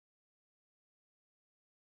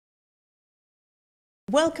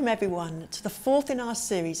Welcome everyone to the fourth in our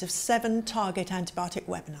series of 7 target antibiotic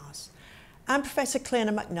webinars. I'm Professor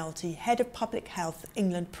Cleona McNulty, Head of Public Health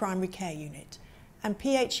England Primary Care Unit and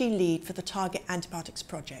PHE Lead for the Target Antibiotics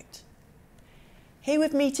Project. Here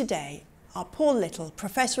with me today are Paul Little,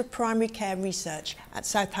 Professor of Primary Care Research at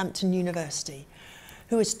Southampton University,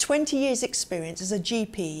 who has 20 years' experience as a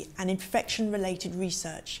GP and infection-related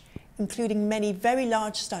research, including many very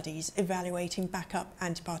large studies evaluating backup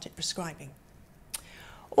antibiotic prescribing.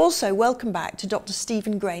 Also, welcome back to Dr.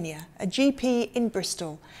 Stephen Granier, a GP in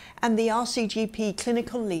Bristol and the RCGP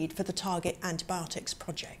Clinical Lead for the Target Antibiotics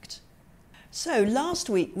Project. So, last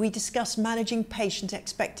week we discussed managing patient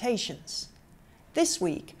expectations. This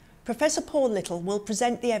week, Professor Paul Little will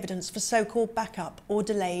present the evidence for so-called backup or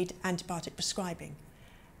delayed antibiotic prescribing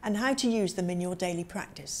and how to use them in your daily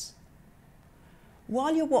practice.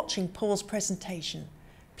 While you're watching Paul's presentation,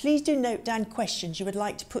 please do note down questions you would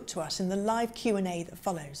like to put to us in the live Q&A that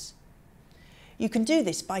follows. You can do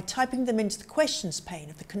this by typing them into the questions pane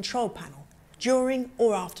of the control panel during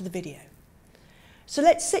or after the video. So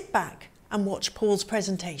let's sit back and watch Paul's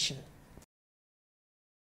presentation.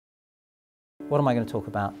 What am I going to talk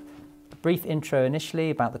about? A brief intro initially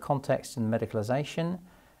about the context and medicalisation,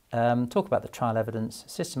 talk about the trial evidence,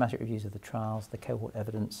 systematic reviews of the trials, the cohort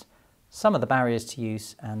evidence, some of the barriers to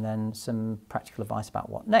use, and then some practical advice about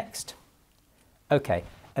what next. Okay,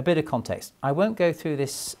 a bit of context. I won't go through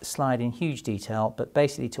this slide in huge detail, but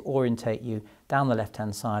basically to orientate you, down the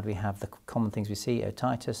left-hand side we have the common things we see: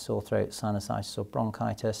 otitis, sore throat, sinusitis or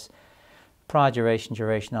bronchitis, prior duration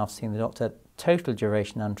after seeing the doctor, total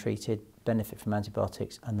duration untreated, benefit from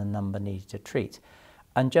antibiotics, and the number needed to treat.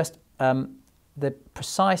 And just the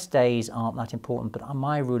precise days aren't that important, but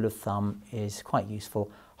my rule of thumb is quite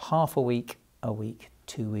useful. Half a week,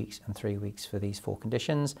 2 weeks and 3 weeks for these 4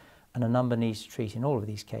 conditions, and a number needs to treat in all of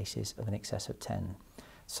these cases of an excess of 10.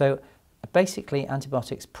 So basically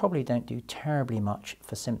antibiotics probably don't do terribly much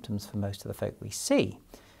for symptoms for most of the folk we see.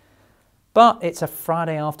 But it's a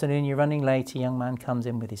Friday afternoon, you're running late, a young man comes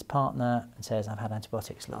in with his partner and says, "I've had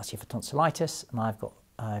antibiotics last year for tonsillitis and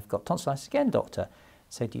I've got tonsillitis again, doctor."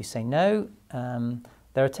 So do you say no?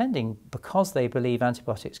 They're attending because they believe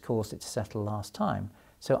antibiotics caused it to settle last time.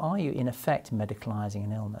 So are you in effect medicalising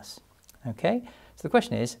an illness? Okay, so the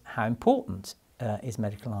question is, how important is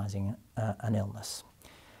medicalising an illness?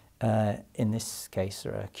 In this case,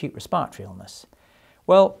 an acute respiratory illness.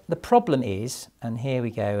 Well, the problem is, and here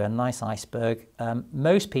we go, a nice iceberg,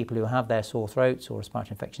 most people who have their sore throats or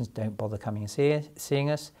respiratory infections don't bother coming and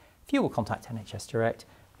seeing us. Few will contact NHS Direct.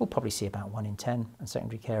 We'll probably see about 1 in 10, and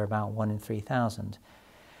secondary care about 1 in 3,000.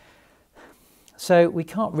 So we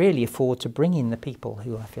can't really afford to bring in the people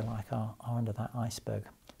who I feel like are under that iceberg.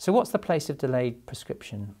 So what's the place of delayed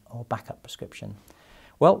prescription or backup prescription?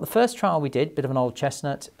 Well, the first trial we did, bit of an old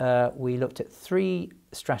chestnut, we looked at 3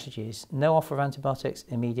 strategies: no offer of antibiotics,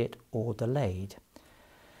 immediate or delayed.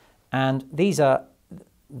 And these are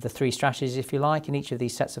the 3 strategies, if you like, in each of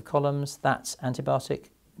these sets of columns. That's antibiotic,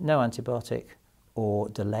 no antibiotic, or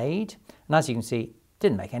delayed. And as you can see,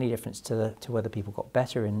 didn't make any difference to whether people got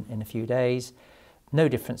better in a few days, no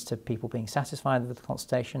difference to people being satisfied with the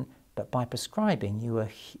consultation, but by prescribing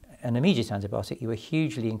an immediate antibiotic, you were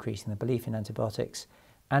hugely increasing the belief in antibiotics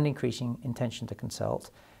and increasing intention to consult.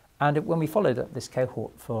 And when we followed up this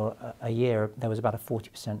cohort for a year, there was about a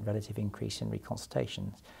 40% relative increase in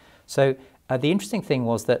reconsultations. So the interesting thing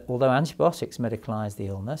was that although antibiotics medicalised the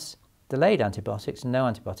illness, delayed antibiotics and no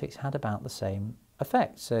antibiotics had about the same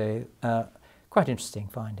effect. So quite interesting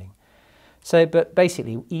finding. So, but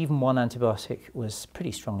basically, even one antibiotic was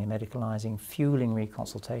pretty strongly medicalising, fueling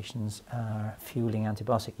reconsultations, fueling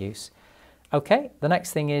antibiotic use. Okay, the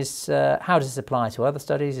next thing is, how does this apply to other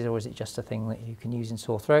studies, or is it just a thing that you can use in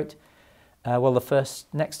sore throat? Well, the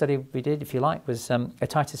next study we did, if you like, was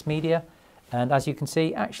otitis media. And as you can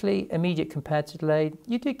see, actually, immediate compared to delayed,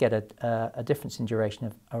 you did get a difference in duration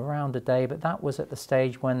of around a day, but that was at the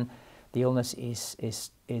stage when the illness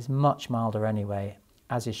is much milder anyway,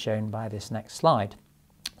 as is shown by this next slide.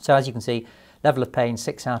 So as you can see, level of pain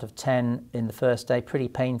 6 out of 10 in the first day, pretty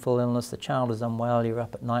painful illness. The child is unwell, you're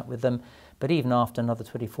up at night with them, but even after another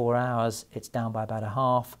 24 hours, it's down by about a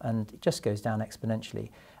half, and it just goes down exponentially.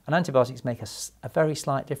 And antibiotics make a very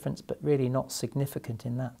slight difference, but really not significant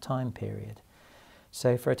in that time period.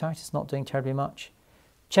 So for otitis, not doing terribly much.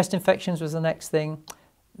 Chest infections was the next thing.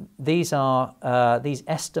 These are these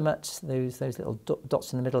estimates, those little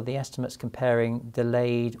dots in the middle of the estimates comparing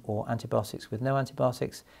delayed or antibiotics with no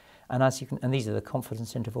antibiotics. And as you can, and these are the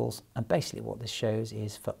confidence intervals. And basically what this shows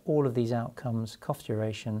is for all of these outcomes, cough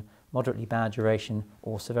duration, moderately bad duration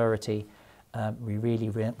or severity, we really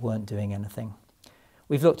weren't doing anything.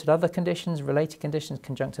 We've looked at other conditions, related conditions,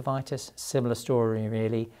 conjunctivitis, similar story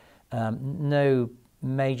really. No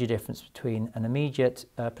major difference between an immediate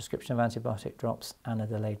prescription of antibiotic drops and a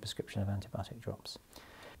delayed prescription of antibiotic drops.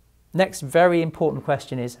 Next very important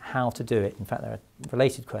question is how to do it. In fact, there are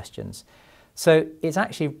related questions. So it's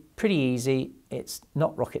actually pretty easy. It's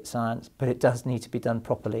not rocket science, but it does need to be done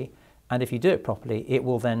properly. And if you do it properly, it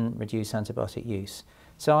will then reduce antibiotic use.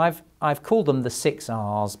 So I've called them the 6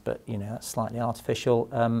 R's, but you know, that's slightly artificial.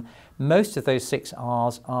 Most of those 6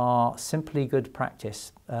 R's are simply good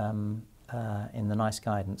practice in the NICE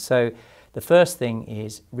guidance. So the first thing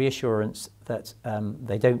is reassurance that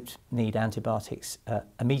they don't need antibiotics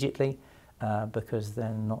immediately because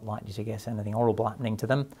they're not likely to get anything horrible happening to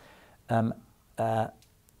them.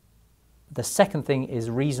 The second thing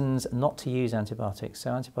is reasons not to use antibiotics.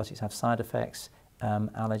 So antibiotics have side effects,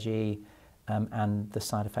 allergy, and the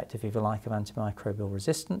side effect, if you like, of antimicrobial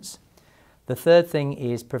resistance. The third thing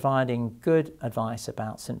is providing good advice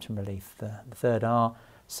about symptom relief, the third R.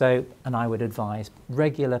 So, and I would advise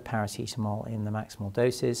regular paracetamol in the maximal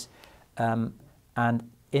doses. And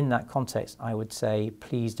in that context, I would say,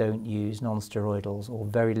 please don't use non-steroidals or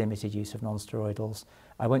very limited use of non-steroidals.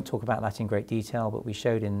 I won't talk about that in great detail, but we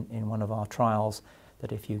showed in one of our trials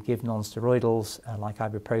that if you give non-steroidals like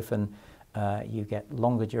ibuprofen, you get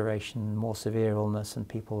longer duration, more severe illness, and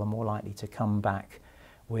people are more likely to come back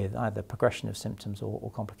with either progression of symptoms or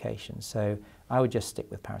complications. So I would just stick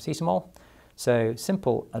with paracetamol. So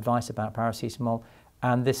simple advice about paracetamol.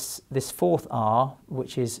 And this fourth R,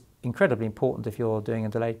 which is incredibly important if you're doing a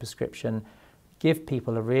delayed prescription, give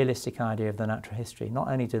people a realistic idea of the natural history. Not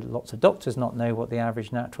only do lots of doctors not know what the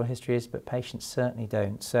average natural history is, but patients certainly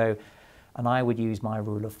don't. So, and I would use my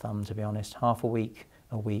rule of thumb, to be honest, half a week,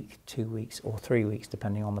 2 weeks, or 3 weeks,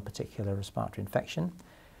 depending on the particular respiratory infection.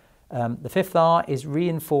 The fifth R is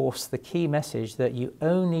reinforce the key message that you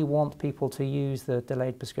only want people to use the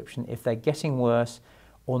delayed prescription if they're getting worse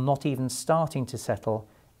or not even starting to settle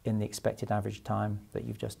in the expected average time that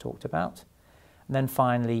you've just talked about. And then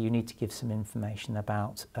finally, you need to give some information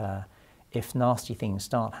about if nasty things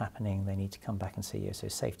start happening, they need to come back and see you, so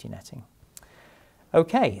safety netting.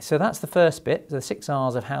 Okay, so that's the first bit, the 6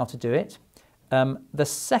 R's of how to do it. The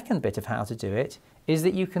second bit of how to do it is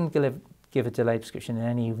that you can give a delayed prescription in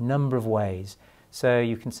any number of ways. So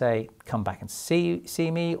you can say, come back and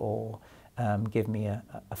see me, or give me a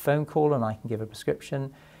phone call and I can give a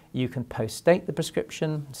prescription. You can post-date the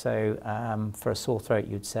prescription. So for a sore throat,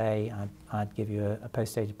 you'd say, I'd give you a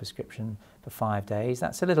post-dated prescription for 5 days.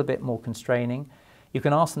 That's a little bit more constraining. You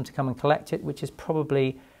can ask them to come and collect it, which is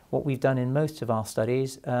probably what we've done in most of our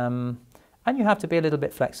studies. And you have to be a little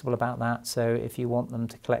bit flexible about that. So if you want them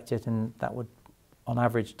to collect it and that would on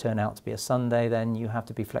average turn out to be a Sunday, then you have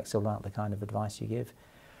to be flexible about the kind of advice you give.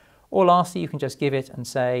 Or lastly, you can just give it and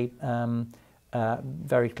say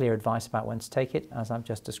very clear advice about when to take it, as I've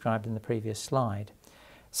just described in the previous slide.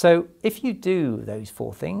 So if you do those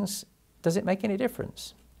 4 things, does it make any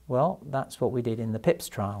difference? Well, that's what we did in the PIPS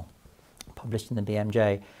trial, published in the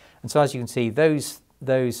BMJ. And so as you can see,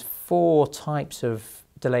 those 4 types of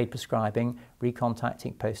delayed prescribing,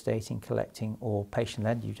 recontacting, post-dating, collecting, or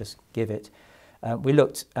patient-led, you just give it. We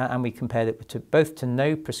looked and we compared it both to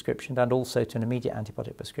no prescription and also to an immediate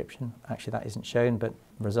antibiotic prescription. Actually, that isn't shown, but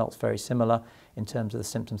results very similar in terms of the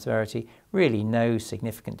symptom severity. Really no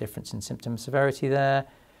significant difference in symptom severity there.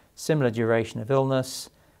 Similar duration of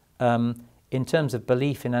illness. In terms of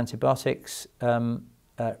belief in antibiotics,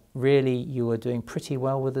 really you were doing pretty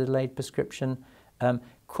well with the delayed prescription.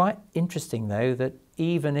 Quite interesting though that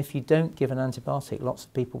even if you don't give an antibiotic, lots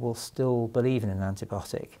of people will still believe in an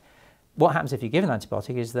antibiotic. What happens if you give an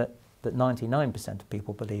antibiotic is that 99% of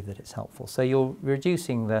people believe that it's helpful. So you're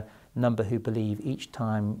reducing the number who believe each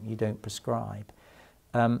time you don't prescribe.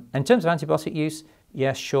 In terms of antibiotic use,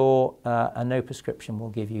 yes, sure, a no prescription will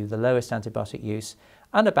give you the lowest antibiotic use,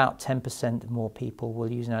 and about 10% more people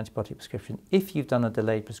will use an antibiotic prescription if you've done a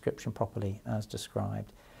delayed prescription properly as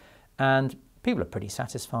described. And people are pretty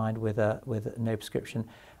satisfied with a no prescription.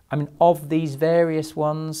 I mean, of these various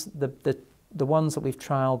ones, the ones that we've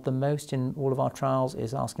trialled the most in all of our trials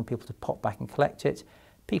is asking people to pop back and collect it.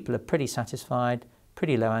 People are pretty satisfied,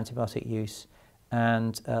 pretty low antibiotic use,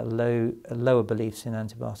 and lower beliefs in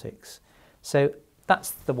antibiotics. So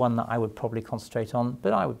that's the one that I would probably concentrate on,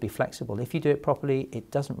 but I would be flexible. If you do it properly,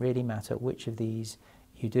 it doesn't really matter which of these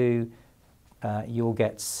you do, you'll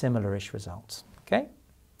get similar-ish results. Okay?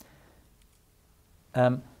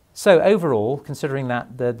 So overall, considering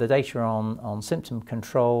that the data on symptom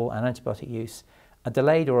control and antibiotic use, a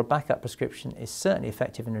delayed or a backup prescription is certainly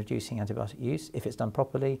effective in reducing antibiotic use if it's done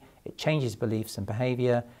properly. It changes beliefs and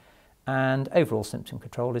behaviour. and overall symptom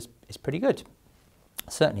control is pretty good.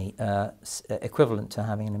 Certainly equivalent to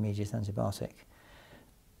having an immediate antibiotic.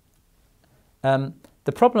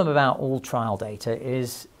 The problem about all trial data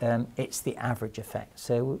is it's the average effect.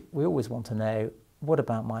 So we always want to know, what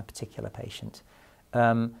about my particular patient?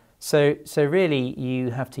 So really you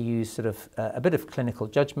have to use sort of a bit of clinical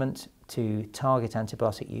judgment to target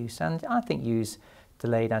antibiotic use, and I think use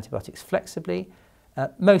delayed antibiotics flexibly.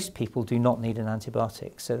 Most people do not need an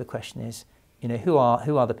antibiotic, so the question is, you know, who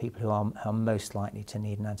are the people who are most likely to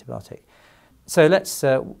need an antibiotic? So let's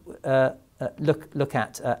look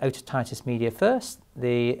at otitis media first.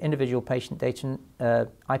 The individual patient data,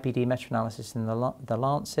 IPD meta-analysis in the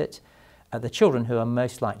Lancet. The children who are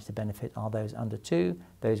most likely to benefit are those under 2,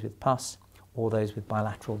 those with pus, or those with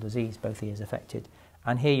bilateral disease, both ears affected.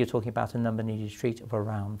 And here you're talking about a number needed to treat of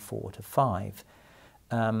around 4 to 5.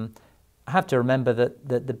 I have to remember that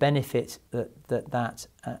the benefit that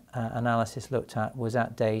analysis looked at was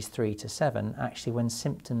at days 3 to 7, actually when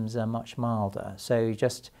symptoms are much milder. So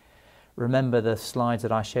just remember the slides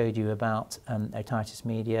that I showed you about otitis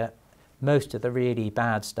media. Most of the really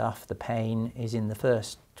bad stuff, the pain, is in the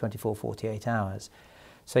first 24-48 hours.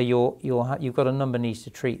 So you've got a number needs to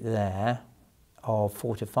treat there of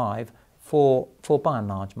 4 to 5 for by and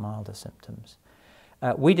large milder symptoms.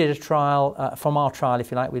 We did a trial, from our trial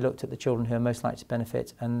if you like, we looked at the children who are most likely to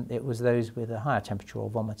benefit, and it was those with a higher temperature or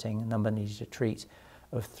vomiting, a number needed to treat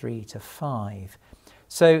of 3 to 5.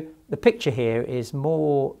 So the picture here is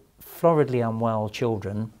more floridly unwell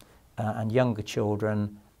children and younger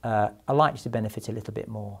children are likely to benefit a little bit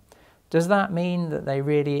more. Does that mean that they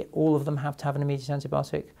really, all of them have to have an immediate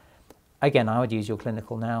antibiotic? Again, I would use your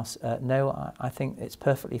clinical now. No, I think it's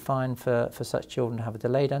perfectly fine for such children to have a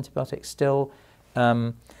delayed antibiotic still.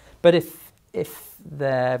 But if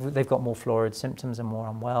they've got more florid symptoms and more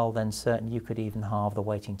unwell, then certainly you could even halve the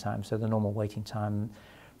waiting time. So the normal waiting time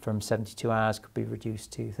from 72 hours could be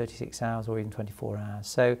reduced to 36 hours or even 24 hours.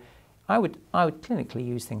 So I would clinically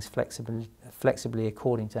use things flexibly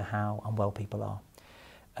according to how unwell people are.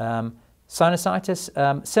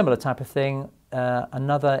 Sinusitis, similar type of thing.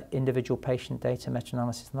 Another individual patient data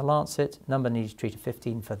meta-analysis in the Lancet. Number needed to treat of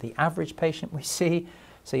 15 for the average patient we see.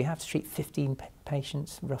 So you have to treat 15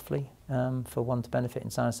 patients roughly for one to benefit in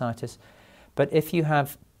sinusitis. But if you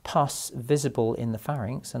have pus visible in the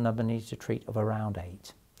pharynx, a number needed to treat of around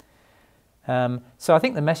 8. So I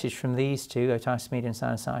think the message from these two, otitis media and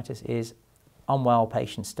sinusitis, is unwell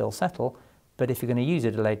patients still settle, but if you're going to use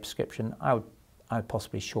a delayed prescription, I would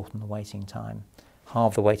possibly shorten the waiting time,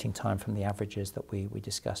 halve the waiting time from the averages that we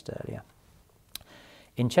discussed earlier.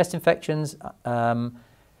 In chest infections,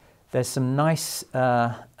 there's some nice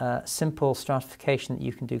simple stratification that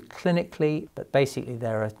you can do clinically, but basically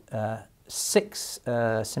there are 6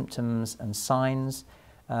 symptoms and signs.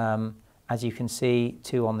 As you can see,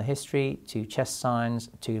 2 on the history, 2 chest signs,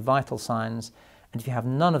 2 vital signs. And if you have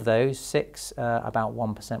none of those, 6, about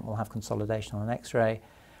 1% will have consolidation on an X-ray.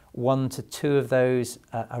 1 to 2 of those,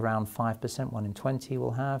 around 5%, 1 in 20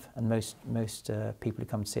 will have, and most people who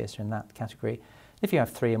come to see us are in that category. If you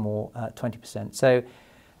have 3 or more, 20%. So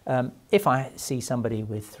if I see somebody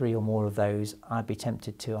with 3 or more of those, I'd be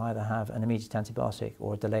tempted to either have an immediate antibiotic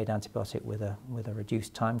or a delayed antibiotic with a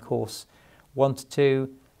reduced time course. 1 to 2,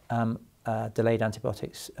 delayed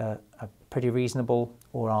antibiotics are pretty reasonable,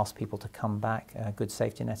 or ask people to come back, good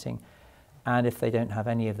safety netting. And if they don't have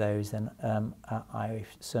any of those, then I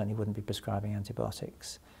certainly wouldn't be prescribing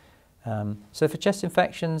antibiotics. So for chest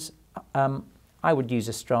infections, I would use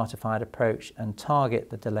a stratified approach and target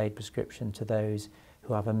the delayed prescription to those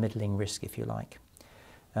who have a middling risk, if you like.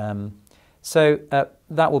 So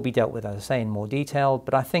that will be dealt with, as I say, in more detail,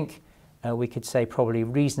 but I think we could say probably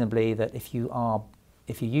reasonably that if you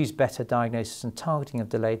use better diagnosis and targeting of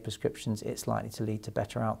delayed prescriptions, it's likely to lead to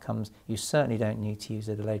better outcomes. You certainly don't need to use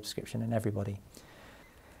a delayed prescription in everybody.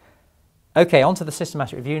 Okay, on to the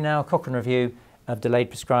systematic review now. Cochrane review of delayed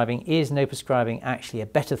prescribing. Is no prescribing actually a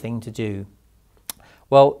better thing to do?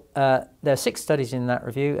 Well, there are 6 studies in that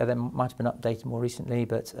review. They might have been updated more recently,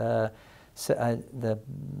 but the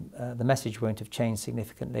message won't have changed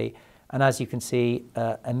significantly. And as you can see,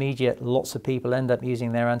 immediate, lots of people end up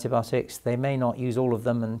using their antibiotics. They may not use all of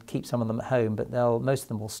them and keep some of them at home, but most of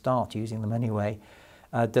them will start using them anyway.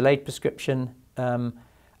 Delayed prescription, they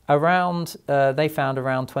found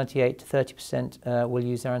around 28 to 30% will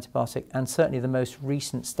use their antibiotic. And certainly the most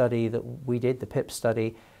recent study that we did, the PIP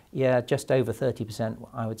study, just over 30%,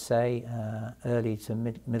 I would say, early to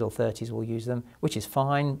middle 30s will use them, which is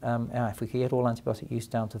fine. If we could get all antibiotic use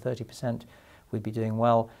down to 30%, we'd be doing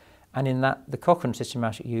well. And in that, the Cochrane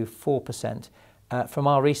systematic review, 4%. From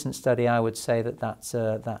our recent study, I would say that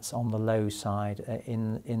that's on the low side.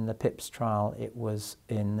 In the PIPS trial, it was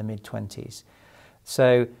in the mid-20s.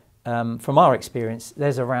 So from our experience,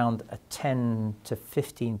 there's around a 10 to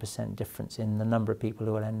 15% difference in the number of people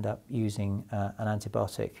who will end up using an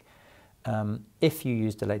antibiotic if you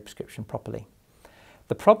use delayed prescription properly.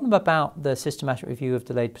 The problem about the systematic review of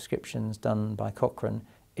delayed prescriptions done by Cochrane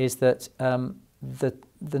is that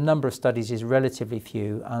the number of studies is relatively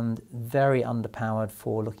few and very underpowered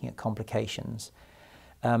for looking at complications.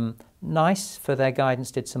 NICE, for their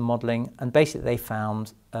guidance, did some modelling, and basically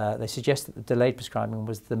they suggest that the delayed prescribing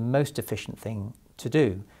was the most efficient thing to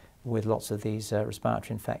do with lots of these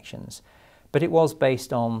respiratory infections. But it was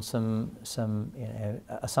based on some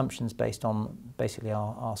assumptions based on basically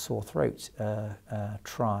our sore throat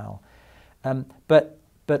trial. But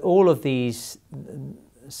all of these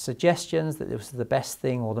suggestions that it was the best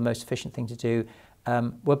thing or the most efficient thing to do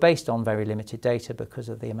were based on very limited data because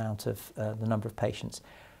of the amount of the number of patients.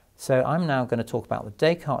 So I'm now going to talk about the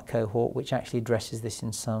Descartes cohort, which actually addresses this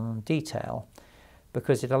in some detail,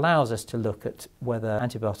 because it allows us to look at whether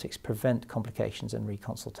antibiotics prevent complications and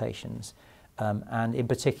reconsultations, and in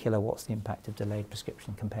particular what's the impact of delayed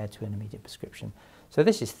prescription compared to an immediate prescription. So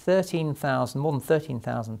this is more than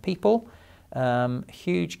 13,000 people.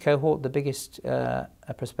 Huge cohort, the biggest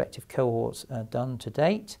prospective cohorts done to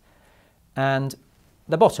date. And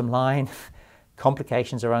the bottom line,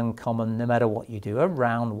 complications are uncommon no matter what you do,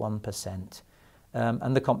 around 1%.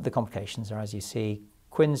 And the complications are, as you see,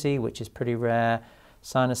 quinsy, which is pretty rare,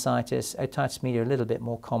 sinusitis, otitis media a little bit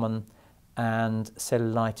more common, and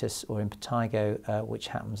cellulitis or impetigo, which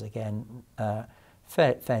happens again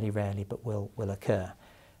fairly rarely but will occur.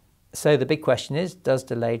 So the big question is, does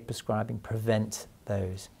delayed prescribing prevent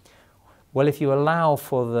those? Well, if you allow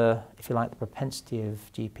for the propensity of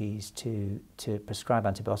GPs to prescribe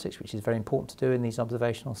antibiotics, which is very important to do in these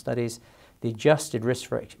observational studies, the adjusted risk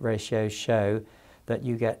ratios show that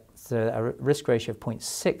you get a risk ratio of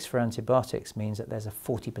 0.6 for antibiotics means that there's a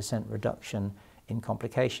 40% reduction in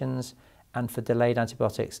complications, and for delayed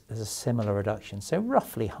antibiotics there's a similar reduction, so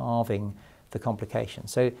roughly halving the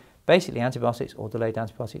complications. So basically antibiotics or delayed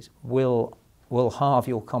antibiotics will halve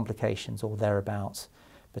your complications or thereabouts,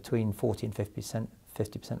 between 40 and 50%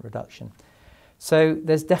 reduction. So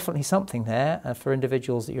there's definitely something there for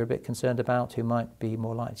individuals that you're a bit concerned about who might be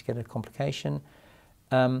more likely to get a complication.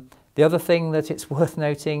 The other thing that it's worth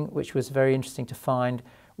noting, which was very interesting to find,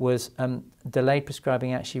 was delayed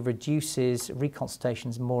prescribing actually reduces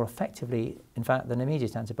reconsultations more effectively, in fact, than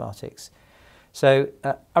immediate antibiotics. So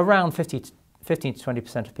around 15 to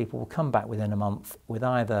 20% of people will come back within a month with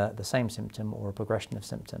either the same symptom or a progression of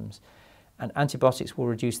symptoms. And antibiotics will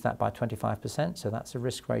reduce that by 25%, so that's a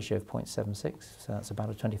risk ratio of 0.76, so that's about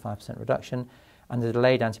a 25% reduction. And the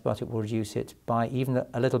delayed antibiotic will reduce it by even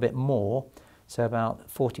a little bit more, so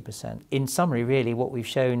about 40%. In summary, really, what we've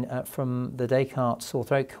shown from the Descartes sore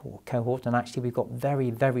throat cohort, and actually we've got very,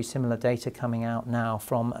 very similar data coming out now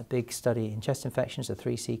from a big study in chest infections, a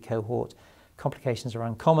 3C cohort. Complications are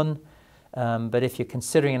uncommon, but if you're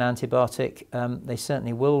considering an antibiotic, they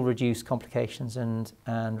certainly will reduce complications and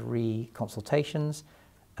reconsultations.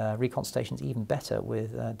 Reconsultations even better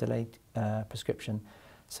with delayed prescription.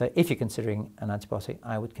 So if you're considering an antibiotic,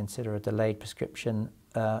 I would consider a delayed prescription.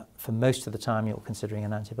 For most of the time you're considering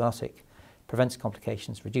an antibiotic. Prevents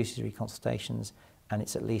complications, reduces reconsultations, and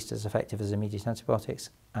it's at least as effective as immediate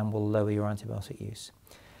antibiotics and will lower your antibiotic use.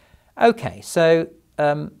 Okay, so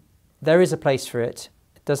there is a place for it.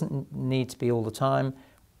 It doesn't need to be all the time.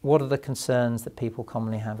 What are the concerns that people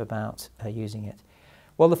commonly have about using it?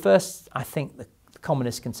 Well, the first, I think the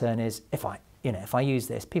commonest concern is if I use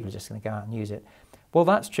this, people are just going to go out and use it. Well,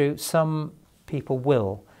 that's true. Some people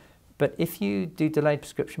will. But if you do delayed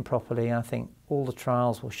prescription properly, I think all the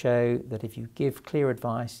trials will show that if you give clear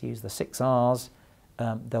advice, use the 6 R's,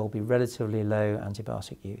 there will be relatively low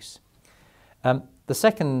antibiotic use. The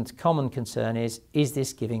second common concern is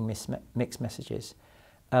this giving mixed messages?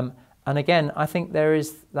 And again, I think there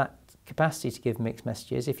is that capacity to give mixed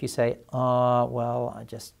messages. If you say, well,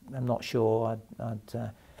 I'm not sure,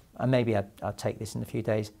 maybe I'd take this in a few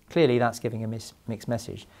days. Clearly, that's giving a mixed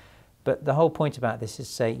message. But the whole point about this is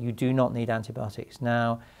to say you do not need antibiotics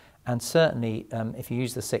now. And certainly, if you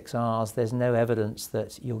use the 6 R's, there's no evidence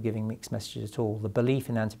that you're giving mixed messages at all. The belief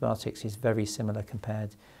in antibiotics is very similar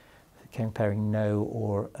comparing no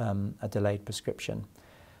or a delayed prescription.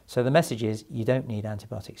 So the message is you don't need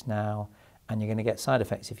antibiotics now, and you're going to get side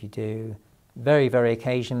effects if you do. Very, very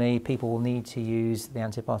occasionally, people will need to use the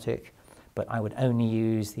antibiotic, but I would only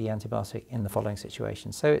use the antibiotic in the following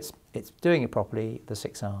situation. So it's doing it properly, the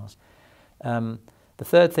 6 R's. The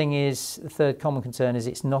The third common concern is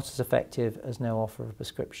it's not as effective as no offer of a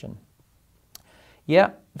prescription.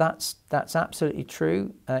 Yeah, that's absolutely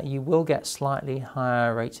true. You will get slightly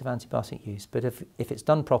higher rates of antibiotic use, but if it's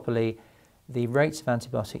done properly, the rates of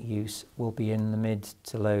antibiotic use will be in the mid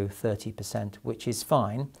to low 30%, which is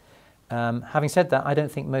fine. Having said that, I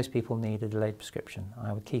don't think most people need a delayed prescription.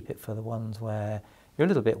 I would keep it for the ones where you're a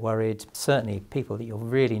little bit worried. Certainly people that you're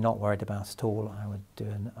really not worried about at all, I would do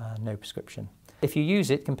a no prescription. If you use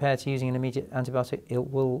it compared to using an immediate antibiotic, it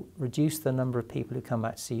will reduce the number of people who come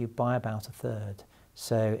back to see you by about a third.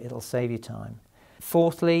 So it'll save you time.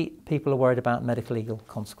 Fourthly, people are worried about medical legal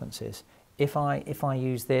consequences. If I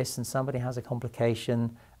use this and somebody has a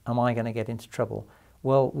complication, am I going to get into trouble?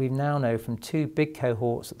 Well, we now know from 2 big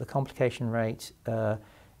cohorts that the complication rate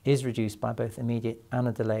is reduced by both immediate and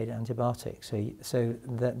a delayed antibiotic. So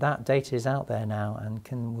that data is out there now and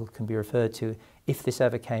can be referred to if this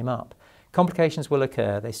ever came up. Complications will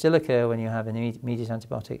occur. They still occur when you have immediate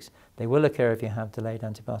antibiotics. They will occur if you have delayed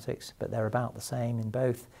antibiotics, but they're about the same in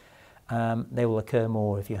both. They will occur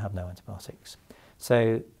more if you have no antibiotics.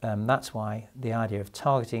 So that's why the idea of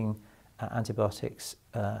targeting antibiotics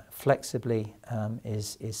flexibly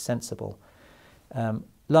is sensible.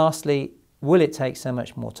 Lastly, will it take so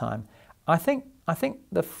much more time? I think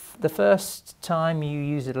the first time you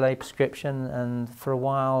use a delayed prescription and for a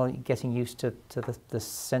while getting used to the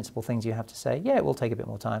sensible things you have to say, yeah, it will take a bit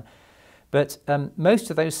more time. But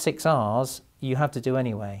most of those 6 R's you have to do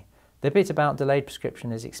anyway. The bit about delayed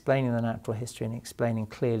prescription is explaining the natural history and explaining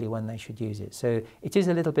clearly when they should use it. So it is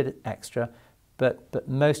a little bit extra, but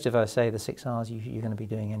most of us say the 6 R's you're going to be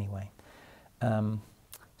doing anyway.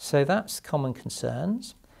 So that's common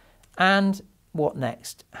concerns. And what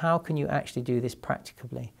next? How can you actually do this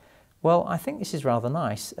practically? Well, I think this is rather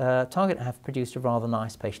nice. Target have produced a rather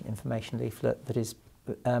nice patient information leaflet that is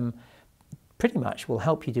pretty much will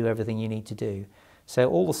help you do everything you need to do. So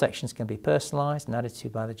all the sections can be personalised and added to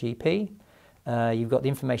by the GP. You've got the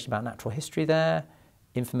information about natural history there,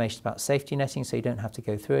 information about safety netting, so you don't have to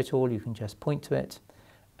go through it all, you can just point to it,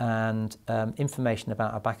 and information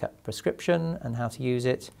about a backup prescription and how to use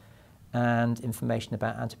it, and information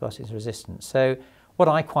about antibiotics resistance. So what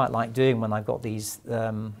I quite like doing when I've got these,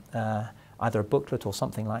 either a booklet or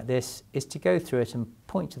something like this, is to go through it and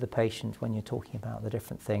point to the patient when you're talking about the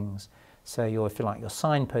different things. So if you like, you're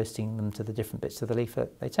signposting them to the different bits of the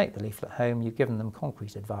leaflet. They take the leaflet home, you've given them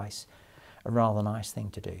concrete advice, a rather nice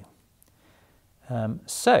thing to do.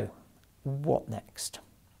 So what next?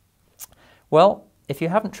 Well, if you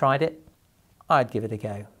haven't tried it, I'd give it a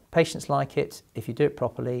go. Patients like it. If you do it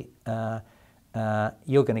properly,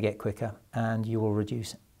 you're going to get quicker and you will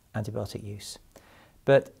reduce antibiotic use.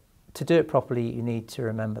 But to do it properly, you need to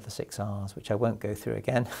remember the 6 R's, which I won't go through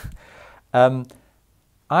again.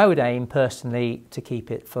 I would aim personally to keep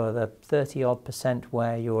it for the 30-odd%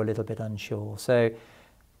 where you're a little bit unsure. So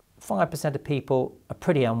 5% of people are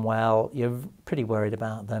pretty unwell, you're pretty worried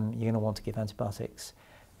about them, you're going to want to give antibiotics.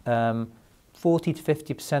 40 to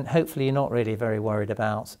 50%, hopefully you're not really very worried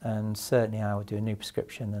about, and certainly I would do a new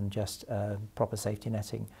prescription and just proper safety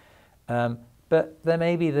netting. But there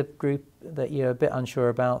may be the group that you're a bit unsure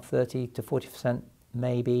about, 30 to 40%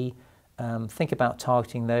 maybe. Think about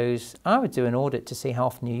targeting those. I would do an audit to see how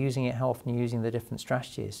often you're using it, how often you're using the different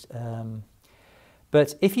strategies.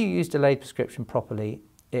 But if you use delayed prescription properly,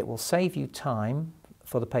 it will save you time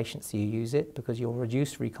for the patients that you use it because you'll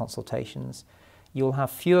reduce reconsultations. You'll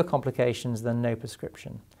have fewer complications than no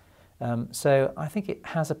prescription. So I think it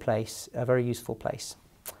has a place, a very useful place.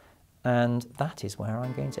 And that is where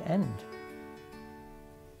I'm going to end.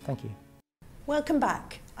 Thank you. Welcome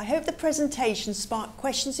back. I hope the presentation sparked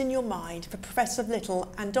questions in your mind for Professor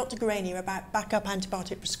Little and Dr. Granier about backup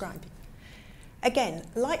antibiotic prescribing. Again,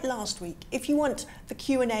 like last week, if you want the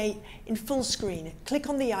Q&A in full screen, click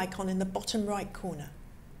on the icon in the bottom right corner.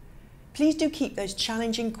 Please do keep those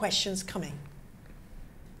challenging questions coming.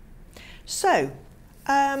 So,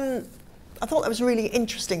 I thought that was really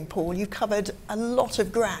interesting, Paul. You've covered a lot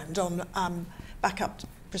of ground on backup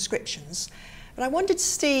prescriptions. But I wondered,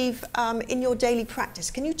 Steve, in your daily practice,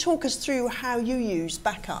 can you talk us through how you use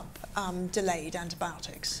backup delayed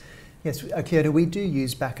antibiotics? Yes, Fiona, we do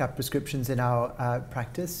use backup prescriptions in our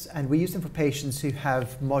practice, and we use them for patients who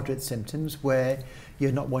have moderate symptoms where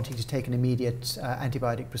you're not wanting to take an immediate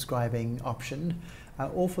antibiotic prescribing option,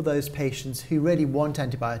 or for those patients who really want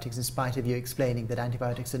antibiotics in spite of you explaining that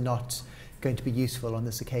antibiotics are not going to be useful on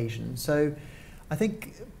this occasion. So I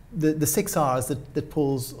think the 6 R's that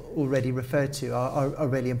Paul's already referred to are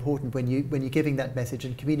really important when you're giving that message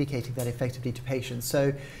and communicating that effectively to patients.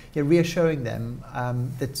 So you're reassuring them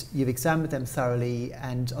that you've examined them thoroughly,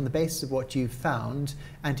 and on the basis of what you've found,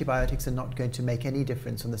 antibiotics are not going to make any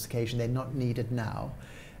difference on this occasion. They're not needed now.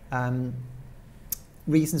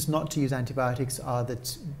 Reasons not to use antibiotics are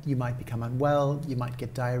that you might become unwell, you might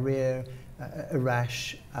get diarrhea, a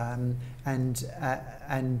rash, and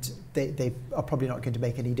they are probably not going to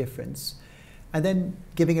make any difference. And then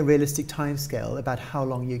giving a realistic timescale about how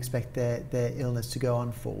long you expect their illness to go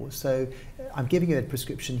on for. So I'm giving you a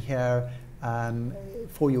prescription here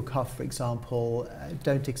for your cough, for example. I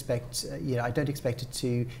don't expect it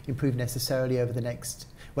to improve necessarily over the next.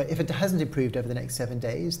 Well, if it hasn't improved over the next 7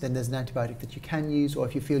 days, then there's an antibiotic that you can use, or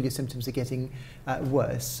if you feel your symptoms are getting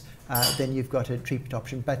worse, then you've got a treatment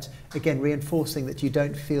option. But again, reinforcing that you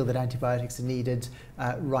don't feel that antibiotics are needed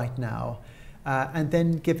right now. And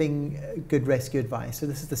then giving good rescue advice. So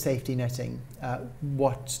this is the safety netting,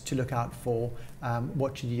 what to look out for,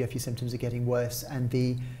 what should you do if your symptoms are getting worse, and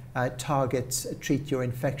the Target Treat Your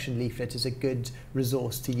Infection leaflet is a good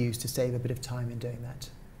resource to use to save a bit of time in doing that.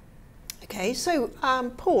 Okay, so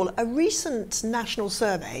Paul, a recent national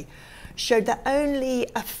survey showed that only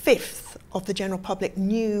a fifth of the general public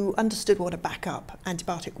understood what a backup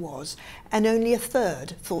antibiotic was, and only a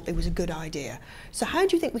third thought it was a good idea. So how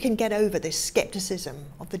do you think we can get over this scepticism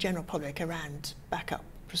of the general public around backup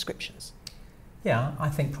prescriptions? Yeah, I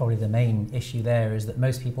think probably the main issue there is that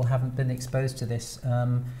most people haven't been exposed to this.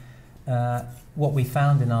 What we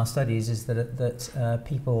found in our studies is that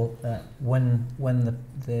people, when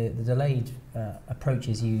the delayed approach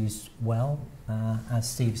is used well, as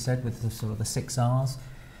Steve said, with the sort of the 6 R's,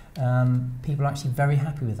 people are actually very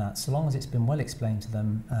happy with that. So long as it's been well explained to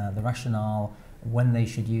them, the rationale, when they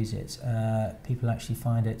should use it, people actually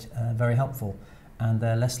find it very helpful, and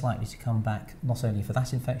they're less likely to come back not only for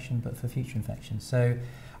that infection but for future infections. So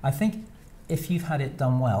I think if you've had it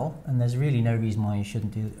done well, and there's really no reason why you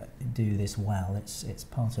shouldn't do this well, it's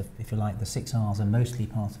part of, if you like, the 6 R's are mostly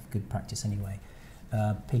part of good practice anyway.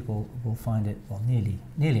 People will find it, well, nearly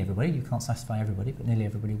everybody, you can't satisfy everybody, but nearly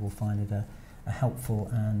everybody will find it a helpful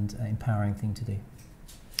and empowering thing to do.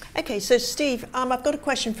 Okay, so Steve, I've got a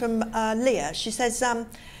question from Leah. She says,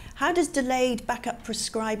 how does delayed backup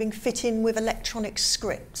prescribing fit in with electronic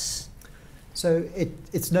scripts? So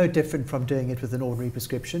it's no different from doing it with an ordinary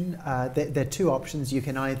prescription. There are 2 options. You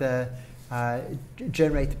can either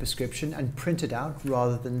generate the prescription and print it out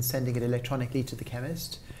rather than sending it electronically to the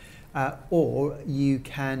chemist, or you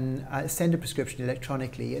can send a prescription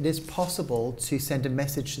electronically. It is possible to send a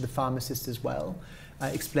message to the pharmacist as well,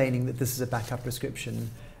 explaining that this is a backup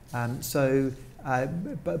prescription. So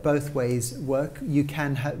both ways work. You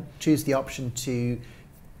can choose the option to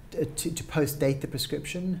post-date the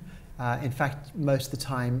prescription. In fact, most of the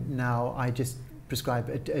time now I just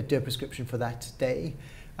prescribe do a prescription for that day.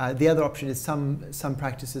 The other option is some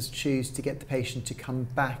practices choose to get the patient to come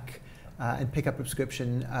back and pick up a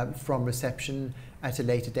prescription from reception at a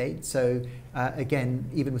later date. So again,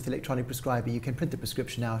 even with electronic prescriber, you can print the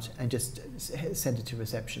prescription out and just send it to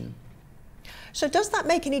reception. So does that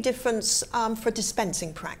make any difference for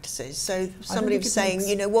dispensing practices? So somebody was saying,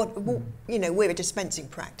 you know, we're a dispensing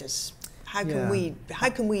practice. How can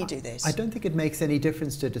we do this? I don't think it makes any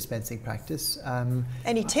difference to a dispensing practice.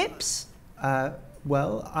 Any tips?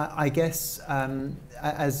 Well, I guess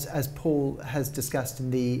as Paul has discussed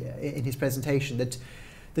in his presentation,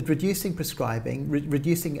 that reducing prescribing,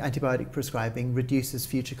 reducing antibiotic prescribing reduces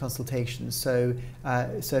future consultations. So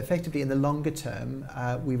effectively in the longer term,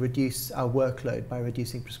 we reduce our workload by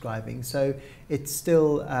reducing prescribing. So it's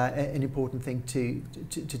still an important thing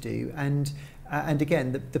to do. And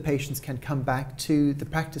again, the patients can come back to the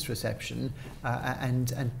practice reception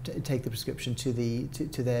and take the prescription to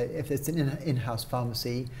their, if it's an in-house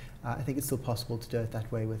pharmacy, I think it's still possible to do it that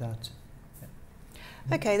way without.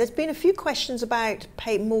 Yeah. Okay, there's been a few questions about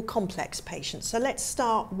more complex patients. So let's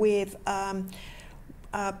start with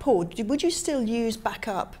Paul. Would you still use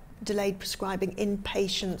backup delayed prescribing in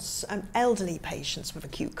patients, elderly patients with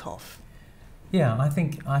acute cough? Yeah, I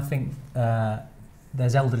think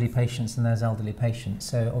there's elderly patients and there's elderly patients.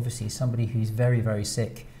 So obviously somebody who's very, very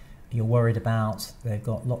sick, you're worried about, they've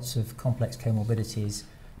got lots of complex comorbidities.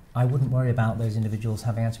 I wouldn't worry about those individuals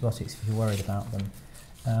having antibiotics if you're worried about them.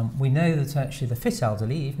 We know that actually the fit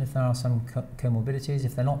elderly, even if there are some comorbidities,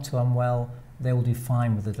 if they're not too unwell, they will do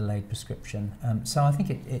fine with a delayed prescription. So I think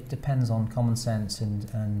it depends on common sense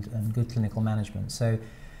and good clinical management. So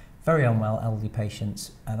Very unwell elderly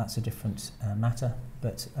patients, that's a different matter,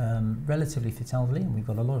 but relatively fit elderly, and we've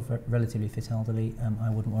got a lot of relatively fit elderly, I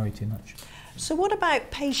wouldn't worry too much. So what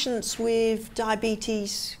about patients with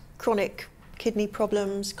diabetes, chronic kidney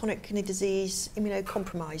problems, chronic kidney disease,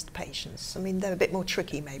 immunocompromised patients? I mean, they're a bit more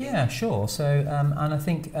tricky maybe. Yeah, sure. So, and I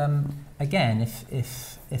think, again,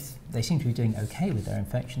 if they seem to be doing okay with their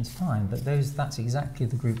infections, fine, but that's exactly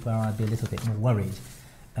the group where I'd be a little bit more worried.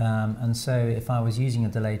 And so if I was using a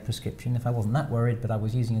delayed prescription, if I wasn't that worried, but I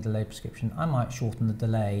was using a delayed prescription, I might shorten the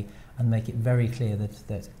delay and make it very clear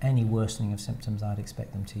that any worsening of symptoms, I'd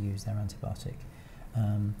expect them to use their antibiotic.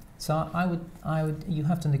 So you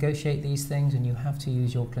have to negotiate these things, and you have to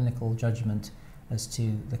use your clinical judgment as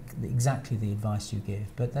to exactly the advice you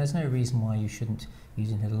give. But there's no reason why you shouldn't use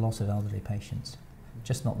it in a lot of elderly patients,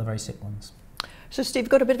 just not the very sick ones. So Steve,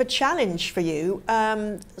 got a bit of a challenge for you.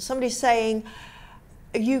 Somebody's saying,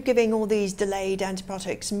 you giving all these delayed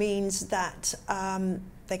antibiotics means that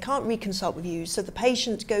they can't reconsult with you, so the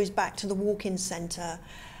patient goes back to the walk-in centre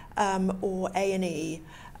or A&E,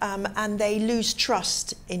 and they lose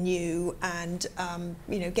trust in you and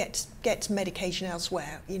get medication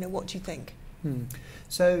elsewhere. What do you think?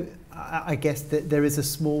 So I guess that there is a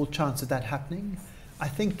small chance of that happening. I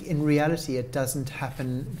think in reality it doesn't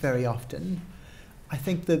happen very often. I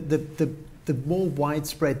think the more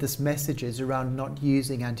widespread this message is around not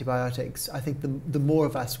using antibiotics, I think the more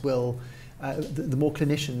of us will, the more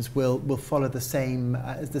clinicians will follow the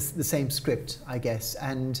same script, I guess,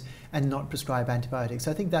 and not prescribe antibiotics.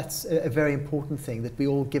 I think that's a very important thing, that we're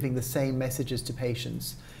all giving the same messages to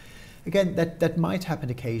patients. Again, that might happen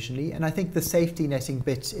occasionally, and I think the safety netting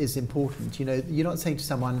bit is important. You're not saying to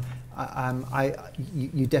someone,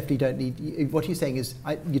 you definitely don't need, what you're saying is,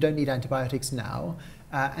 you don't need antibiotics now,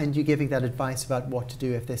 and you're giving that advice about what to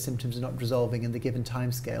do if their symptoms are not resolving in the given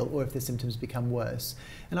time scale, or if their symptoms become worse.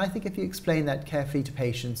 And I think if you explain that carefully to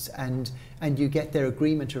patients and you get their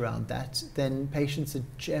agreement around that, then patients are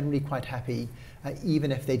generally quite happy,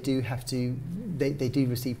 even if they do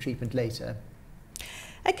receive treatment later.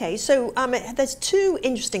 Okay, so there's two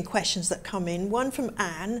interesting questions that come in, one from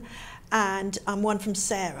Anne and one from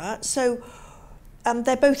Sarah. So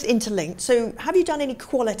they're both interlinked. So have you done any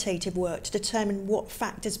qualitative work to determine what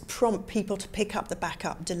factors prompt people to pick up the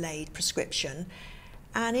backup delayed prescription?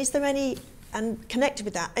 And is there any, and connected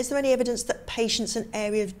with that, is there any evidence that patients in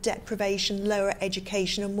area of deprivation, lower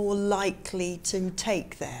education, are more likely to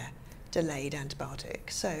take their delayed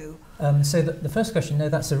antibiotic? So the first question, no,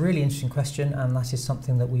 that's a really interesting question, and that is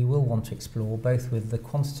something that we will want to explore, both with the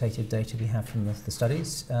quantitative data we have from the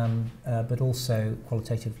studies, but also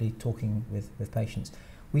qualitatively talking with patients.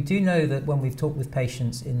 We do know that when we've talked with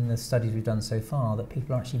patients in the studies we've done so far, that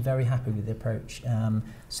people are actually very happy with the approach,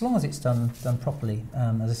 as long as it's done properly.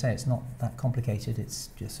 As I say, it's not that complicated, it's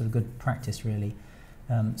just sort of good practice, really.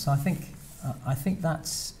 So I think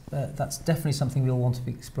that's definitely something we'll want to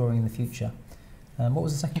be exploring in the future. What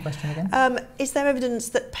was the second question again? Is there evidence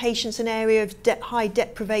that patients in area of high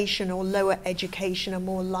deprivation or lower education are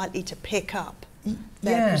more likely to pick up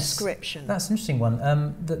their prescription? That's an interesting one.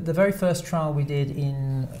 The very first trial we did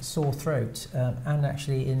in sore throat and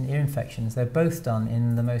actually in ear infections, they're both done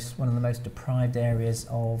in one of the most deprived areas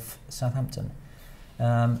of Southampton.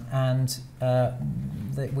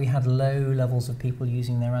 We had low levels of people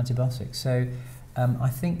using their antibiotics. So I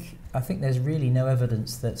think there's really no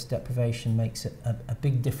evidence that deprivation makes a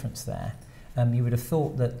big difference there. You would have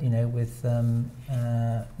thought that, with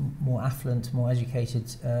more affluent, more educated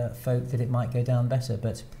folk, that it might go down better,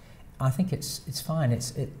 but I think it's fine.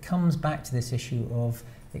 It comes back to this issue of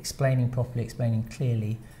explaining properly, explaining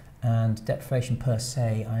clearly, and deprivation per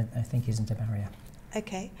se, I think, isn't a barrier.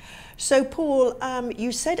 Okay, so Paul,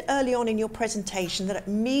 you said early on in your presentation that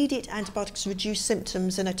immediate antibiotics reduce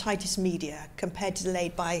symptoms in otitis media compared to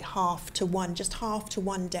delayed by just half to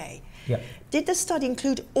 1 day. Yeah. Did the study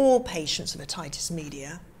include all patients with otitis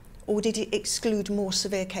media, or did it exclude more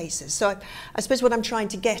severe cases? So I suppose what I'm trying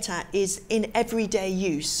to get at is, in everyday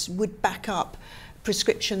use, would backup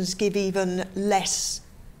prescriptions give even less,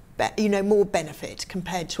 more benefit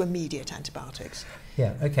compared to immediate antibiotics?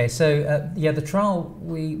 Yeah, okay, so the trial,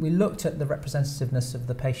 we looked at the representativeness of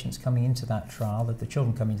the patients coming into that trial, the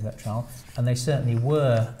children coming into that trial, and they certainly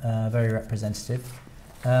were very representative.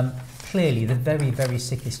 Clearly, the very, very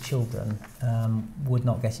sickest children would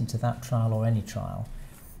not get into that trial or any trial.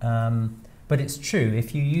 But it's true,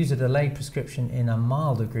 if you use a delayed prescription in a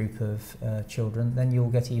milder group of children, then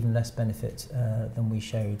you'll get even less benefit than we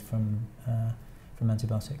showed from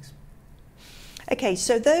antibiotics. Okay,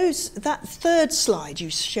 so that third slide you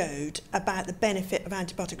showed about the benefit of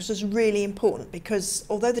antibiotics was really important, because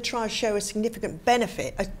although the trials show a significant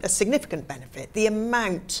benefit, the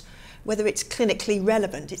amount, whether it's clinically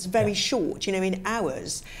relevant, it's very short, you know, in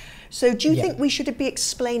hours. So do you think we should be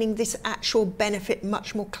explaining this actual benefit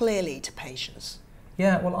much more clearly to patients?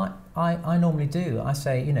 Yeah, well, I normally do. I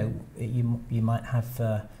say, you know, you might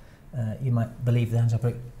have, you might believe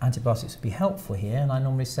that antibiotics would be helpful here, and I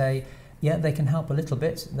normally say, yeah, they can help a little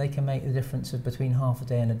bit. They can make the difference of between half a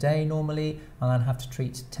day and a day normally, and I'd have to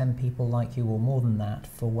treat 10 people like you or more than that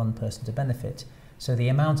for one person to benefit. So the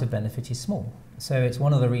amount of benefit is small. So it's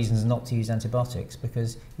one of the reasons not to use antibiotics,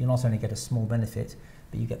 because you not only get a small benefit,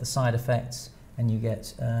 but you get the side effects, and you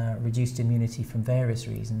get reduced immunity from various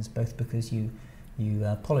reasons, both because you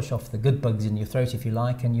polish off the good bugs in your throat, if you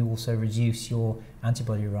like, and you also reduce your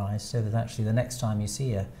antibody rise, so that actually the next time you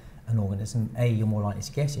see an organism, A, you're more likely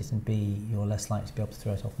to get it, and B, you're less likely to be able to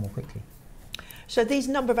throw it off more quickly. So these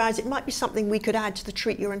number of hours, it might be something we could add to the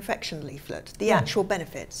Treat Your Infection leaflet, the actual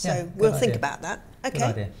benefits. So we'll think about that. Okay.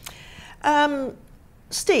 Good idea.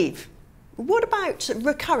 Steve, what about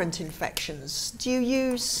recurrent infections? Do you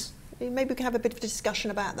use, maybe we can have a bit of a discussion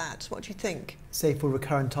about that. What do you think? Say for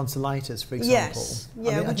recurrent tonsillitis, for example. Yes.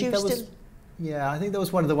 Yeah, I think that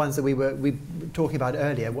was one of the ones that we were talking about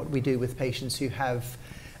earlier, what we do with patients who have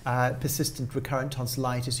persistent recurrent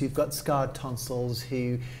tonsillitis, who've got scarred tonsils,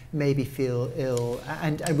 who maybe feel ill,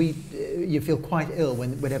 and you feel quite ill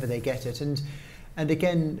whenever they get it. And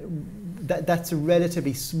again, that's a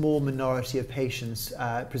relatively small minority of patients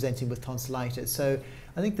presenting with tonsillitis. So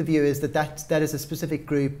I think the view is that is a specific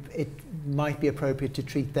group. It might be appropriate to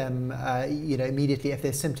treat them immediately if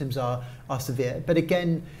their symptoms are severe. But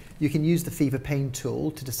again, you can use the fever pain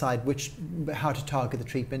tool to decide how to target the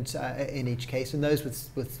treatment in each case. And those with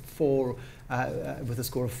a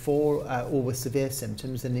score of 4 or with severe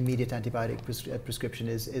symptoms, an immediate antibiotic prescription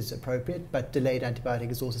is appropriate. But delayed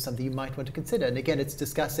antibiotic is also something you might want to consider. And again, it's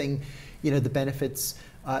discussing, the benefits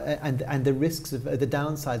and the risks of the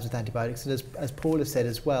downsides with antibiotics. And as Paul has said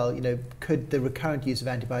as well, could the recurrent use of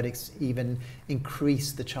antibiotics even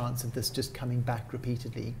increase the chance of this just coming back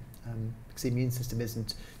repeatedly? Because the immune system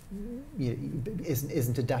isn't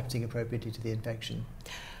adapting appropriately to the infection.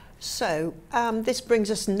 So this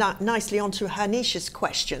brings us nicely onto Hanisha's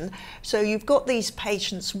question. So you've got these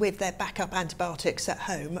patients with their backup antibiotics at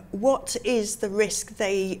home. What is the risk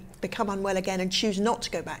they become unwell again and choose not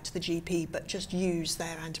to go back to the GP but just use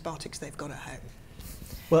their antibiotics they've got at home?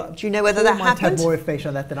 Well, do you know whether that happened? Might have more information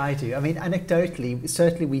on that than I do. I mean, anecdotally,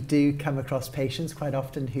 certainly we do come across patients quite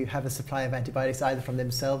often who have a supply of antibiotics either from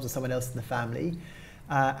themselves or someone else in the family.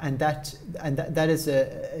 And that is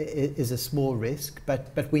a small risk,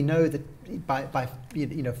 but we know that by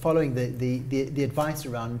following the advice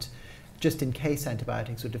around just in case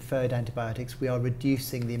antibiotics or deferred antibiotics, we are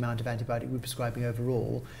reducing the amount of antibiotic we're prescribing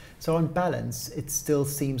overall. So on balance, it still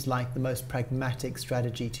seems like the most pragmatic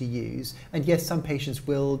strategy to use. And yes, some patients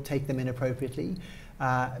will take them inappropriately,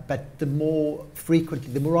 but the more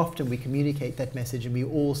frequently, the more often we communicate that message and we're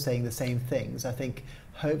all saying the same things, I think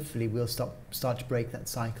hopefully we'll start to break that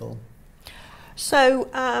cycle. So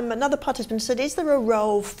another participant said, is there a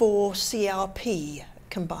role for CRP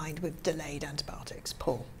combined with delayed antibiotics?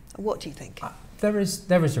 Paul, what do you think? There is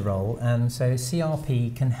a role, and so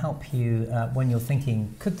CRP can help you when you're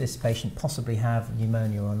thinking, could this patient possibly have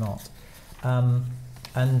pneumonia or not?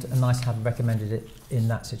 And nice to have recommended it in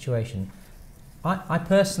that situation. I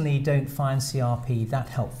personally don't find CRP that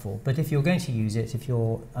helpful, but if you're going to use it, if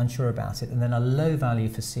you're unsure about it, and then a low value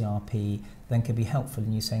for CRP then can be helpful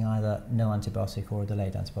in you saying either no antibiotic or a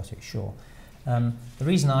delayed antibiotic, sure. The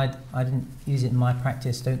reason I didn't use it in my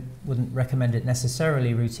practice, wouldn't recommend it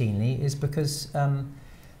necessarily routinely, is because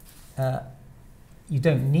you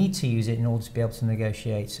don't need to use it in order to be able to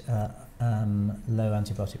negotiate low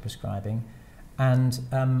antibiotic prescribing. And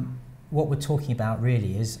what we're talking about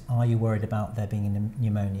really is, are you worried about there being a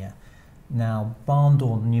pneumonia? Now, barn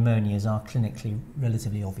door pneumonias are clinically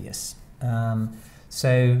relatively obvious.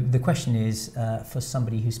 So the question is, for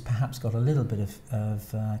somebody who's perhaps got a little bit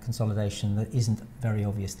of consolidation that isn't very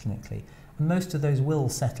obvious clinically, and most of those will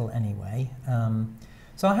settle anyway.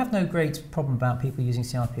 So I have no great problem about people using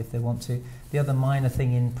CRP if they want to. The other minor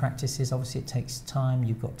thing in practice is obviously it takes time.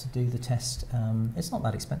 You've got to do the test. It's not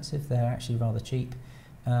that expensive. They're actually rather cheap.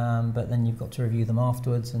 But then you've got to review them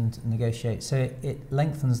afterwards and negotiate. So it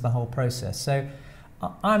lengthens the whole process. So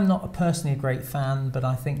I'm not personally a great fan, but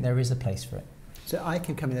I think there is a place for it. So I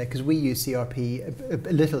can come in there because we use CRP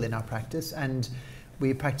a little in our practice, and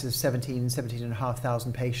we practice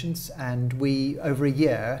 17,500 patients, and we, over a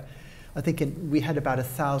year, I think we had about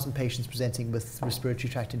 1,000 patients presenting with respiratory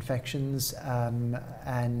tract infections,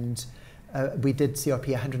 and we did CRP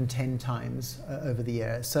 110 times over the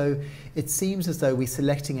year. So it seems as though we're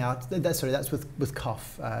selecting out, that's with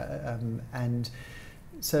cough, and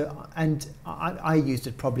I used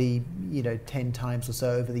it probably 10 times or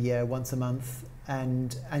so over the year, once a month,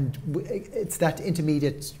 and it's that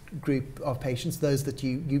intermediate group of patients, those that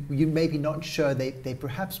you maybe not sure they're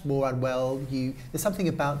perhaps more unwell. There's something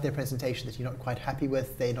about their presentation that you're not quite happy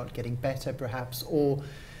with. They're not getting better, perhaps, or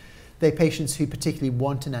they're patients who particularly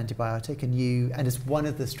want an antibiotic, and it's one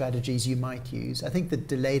of the strategies you might use. I think the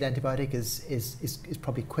delayed antibiotic is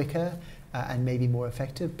probably quicker and maybe more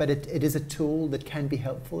effective, but it is a tool that can be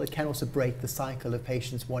helpful. It can also break the cycle of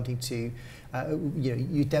patients wanting to,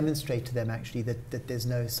 you demonstrate to them actually that there's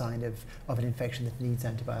no sign of an infection that needs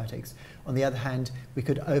antibiotics. On the other hand, we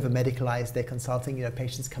could over-medicalize their consulting.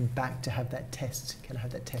 Patients come back to have that test, can I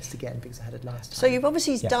have that test again because I had it last time. So you've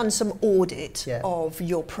obviously done some audit of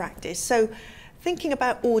your practice. So thinking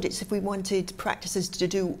about audits, if we wanted practices to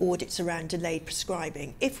do audits around delayed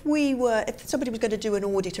prescribing, if somebody was going to do an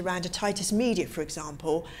audit around otitis media, for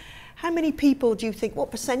example, how many people do you think, what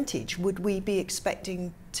percentage would we be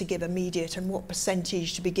expecting to give immediate and what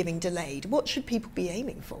percentage to be giving delayed? What should people be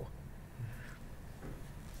aiming for?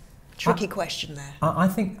 Tricky question there. I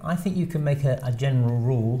think you can make a general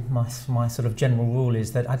rule. My sort of general rule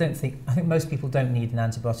is that I think most people don't need an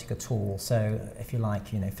antibiotic at all. So if you like,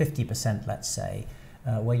 50%, let's say,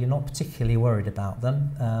 where you're not particularly worried about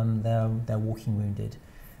them, they're walking wounded,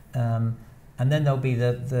 and then there'll be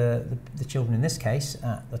the children in this case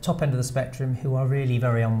at the top end of the spectrum who are really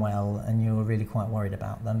very unwell, and you're really quite worried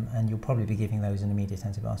about them, and you'll probably be giving those an immediate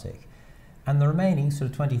antibiotic. And the remaining sort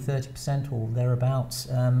of 20-30% or thereabouts,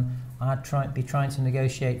 I'd be trying to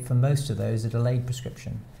negotiate for most of those a delayed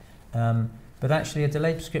prescription. But actually a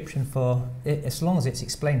delayed prescription as long as it's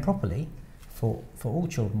explained properly, for all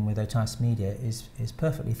children with otitis media is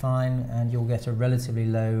perfectly fine, and you'll get a relatively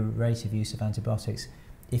low rate of use of antibiotics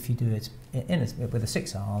if you do it with the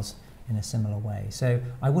 6 Rs in a similar way. So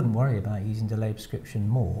I wouldn't worry about using delayed prescription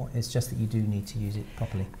more. It's just that you do need to use it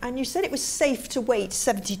properly. And you said it was safe to wait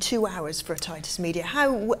 72 hours for otitis media.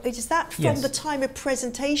 How is that from the time of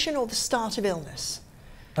presentation or the start of illness?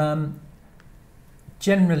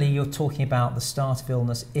 Generally, you're talking about the start of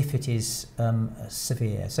illness if it is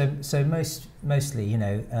severe. So mostly,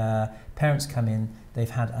 parents come in, they've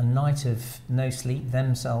had a night of no sleep,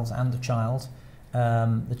 themselves and the child.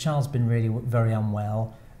 The child's been really very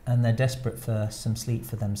unwell, and they're desperate for some sleep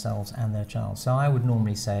for themselves and their child. So I would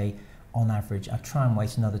normally say, on average, I try and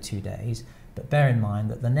wait another 2 days, but bear in mind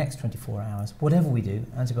that the next 24 hours, whatever we do,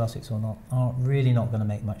 antibiotics or not, are really not going to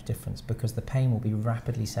make much difference because the pain will be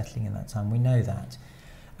rapidly settling in that time. We know that.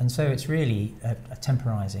 And so it's really a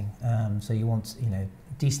temporising. So you want,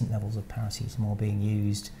 decent levels of paracetamol being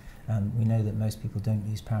used. We know that most people don't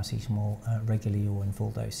use paracetamol regularly or in full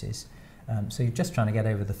doses. So you're just trying to get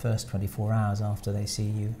over the first 24 hours after they see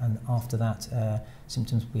you, and after that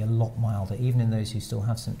symptoms will be a lot milder, even in those who still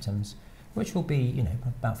have symptoms, which will be,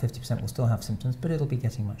 about 50% will still have symptoms, but it'll be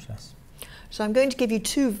getting much less. So I'm going to give you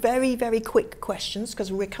 2 very, very quick questions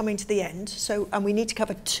because we're coming to the end. And we need to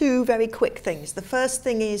cover 2 very quick things. The first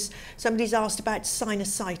thing is somebody's asked about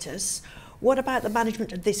sinusitis. What about the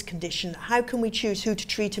management of this condition? How can we choose who to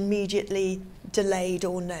treat immediately, delayed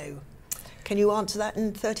or no? Can you answer that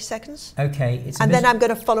in 30 seconds? Okay. And then I'm going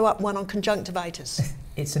to follow up one on conjunctivitis.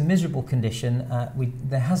 It's a miserable condition.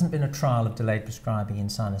 There hasn't been a trial of delayed prescribing in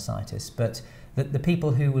sinusitis, but the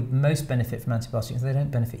people who would most benefit from antibiotics, they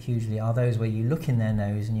don't benefit hugely, are those where you look in their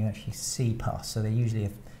nose and you actually see pus. So they usually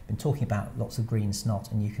have been talking about lots of green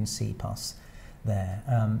snot and you can see pus there.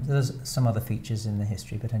 There's some other features in the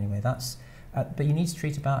history, but anyway, that's... but you need to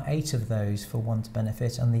treat about 8 of those for one to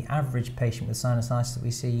benefit, and the average patient with sinusitis that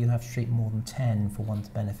we see, you have to treat more than 10 for one to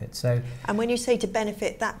benefit. So, and when you say to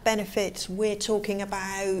benefit, that benefit we're talking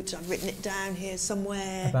about, I've written it down here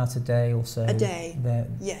somewhere. About a day or so. A day.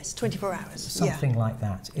 Yes, 24 hours. Something like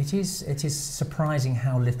that. It is surprising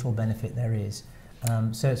how little benefit there is.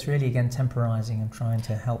 So it's really, again, temporising and trying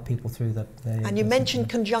to help people through the and you mentioned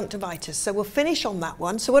conjunctivitis, so we'll finish on that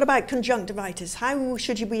one. So what about conjunctivitis? How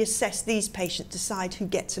should we assess these patients, decide who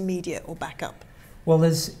gets immediate or backup? Well,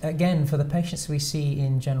 there's, again, for the patients we see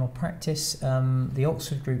in general practice, the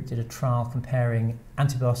Oxford group did a trial comparing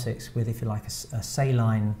antibiotics with, if you like, a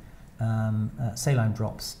saline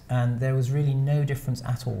drops, and there was really no difference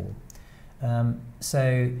at all.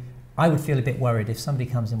 So I would feel a bit worried if somebody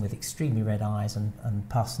comes in with extremely red eyes and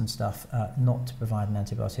pus and stuff, not to provide an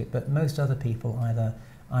antibiotic. But most other people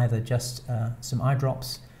either just some eye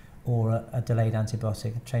drops or a delayed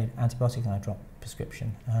antibiotic eye drop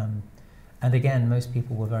prescription. And again, most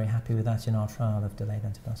people were very happy with that in our trial of delayed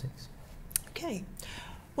antibiotics. Okay.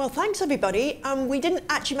 Well, thanks everybody. We didn't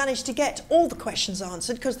actually manage to get all the questions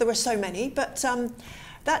answered because there were so many, but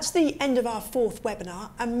that's the end of our 4th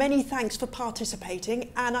webinar, and many thanks for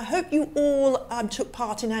participating, and I hope you all took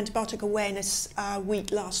part in Antibiotic Awareness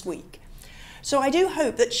Week last week. So I do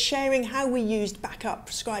hope that sharing how we used backup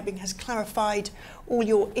prescribing has clarified all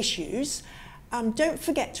your issues. Don't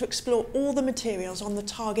forget to explore all the materials on the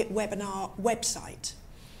Target webinar website.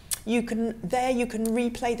 You can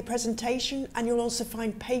replay the presentation, and you'll also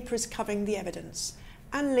find papers covering the evidence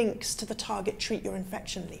and links to the Target Treat Your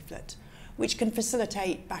Infection leaflet, which can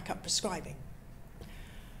facilitate backup prescribing.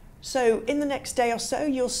 So in the next day or so,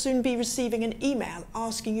 you'll soon be receiving an email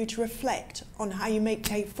asking you to reflect on how you may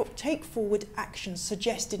take forward actions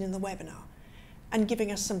suggested in the webinar and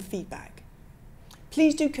giving us some feedback.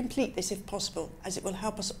 Please do complete this if possible, as it will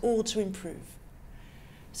help us all to improve.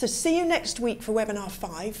 So see you next week for webinar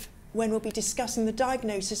 5, when we'll be discussing the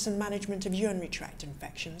diagnosis and management of urinary tract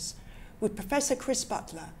infections with Professor Chris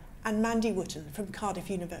Butler and Mandy Wootton from Cardiff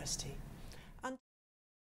University.